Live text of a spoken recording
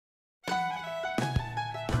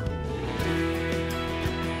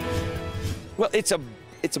Well, it's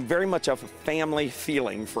a very much of a family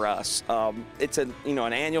feeling for us. It's an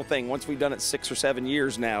annual thing. Once we've done it 6 or 7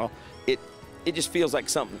 years now, it just feels like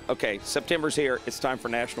something. Okay, September's here. It's time for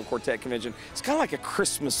National Quartet Convention. It's kind of like a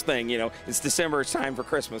Christmas thing, you know. It's December. It's time for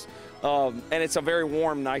Christmas, and it's a very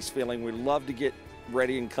warm, nice feeling. We love to get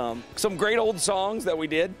ready and come. Some great old songs that we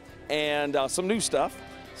did, and some new stuff.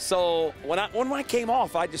 So when I came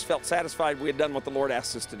off, I just felt satisfied we had done what the Lord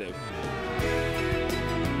asked us to do.